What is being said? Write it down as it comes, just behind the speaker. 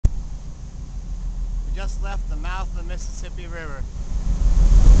just left the mouth of the Mississippi River.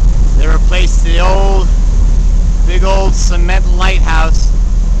 They replaced the big old cement lighthouse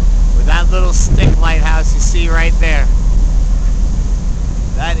with that little stick lighthouse you see right there.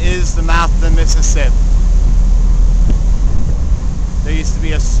 That is the mouth of the Mississippi. There used to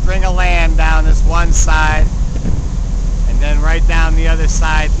be a string of land down this one side, and then right down the other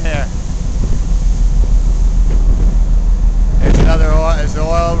side there. There's an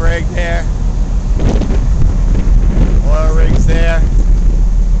oil rig there. Oil rigs there.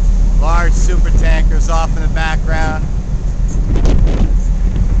 Large super tankers off in the background.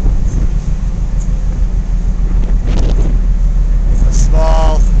 A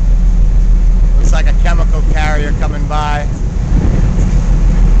small, looks like a chemical carrier coming by.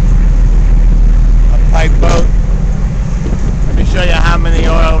 A pipe boat. Let me show you how many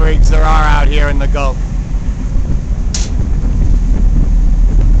oil rigs there are out here in the Gulf.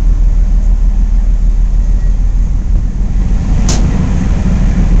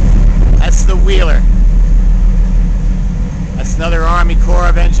 That's the Wheeler. That's another Army Corps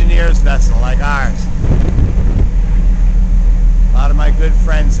of Engineers vessel like ours. A lot of my good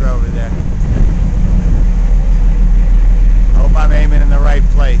friends are over there. Hope I'm aiming in the right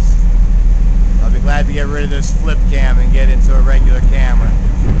place. I'll be glad to get rid of this flip cam and get into a regular camera.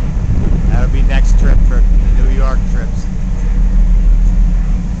 That'll be next trip for the New York trips.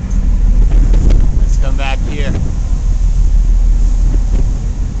 Let's come back here.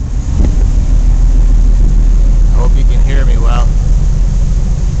 I hope you can hear me well.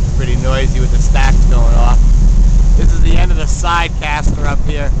 It's pretty noisy with the stacks going off. This is the end of the side caster up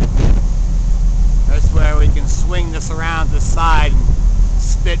here. That's where we can swing this around the side and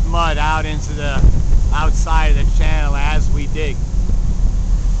spit mud out into the outside of the channel as we dig.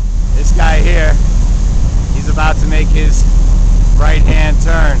 This guy here, he's about to make his right-hand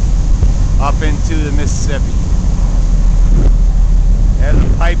turn up into the Mississippi. There's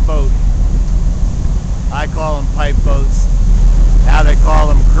a pipe boat. I call them pipe boats. Now they call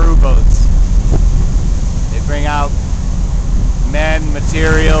them crew boats. They bring out men,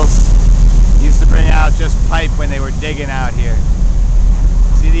 materials. Used to bring out just pipe when they were digging out here.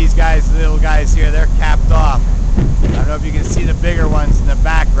 See these guys, the little guys here, they're capped off. I don't know if you can see the bigger ones in the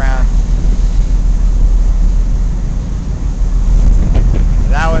background.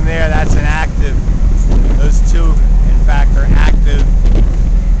 That one there, that's an active. Those two, in fact, are active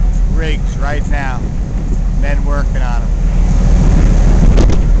rigs right now. Men working on them.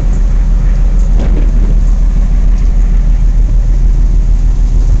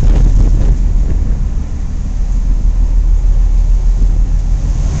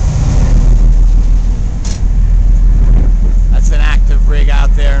 That's an active rig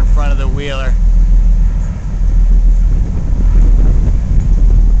out there in front of the Wheeler.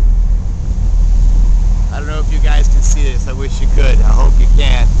 I don't know if you guys can see this. I wish you could. I hope you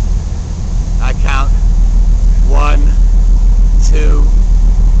can. I count 1, 2,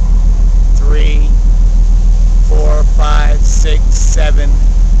 3, 4, 5, 6, 7,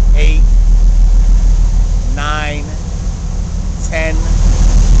 8, 9, 10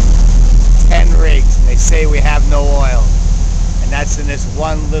 rigs. And they say we have no oil. And that's in this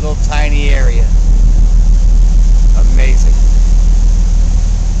one little tiny area. Amazing.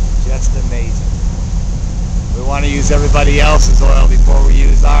 Just amazing. We want to use everybody else's oil before we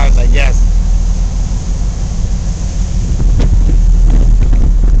use ours, I guess.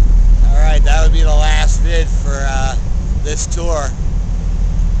 Alright, that would be the last vid for this tour.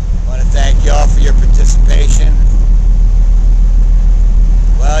 I want to thank you all for your participation.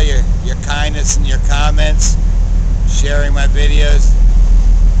 Well, your kindness and your comments, sharing my videos.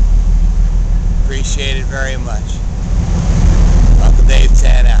 Appreciate it very much. Uncle Dave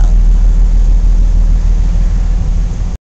 10 out.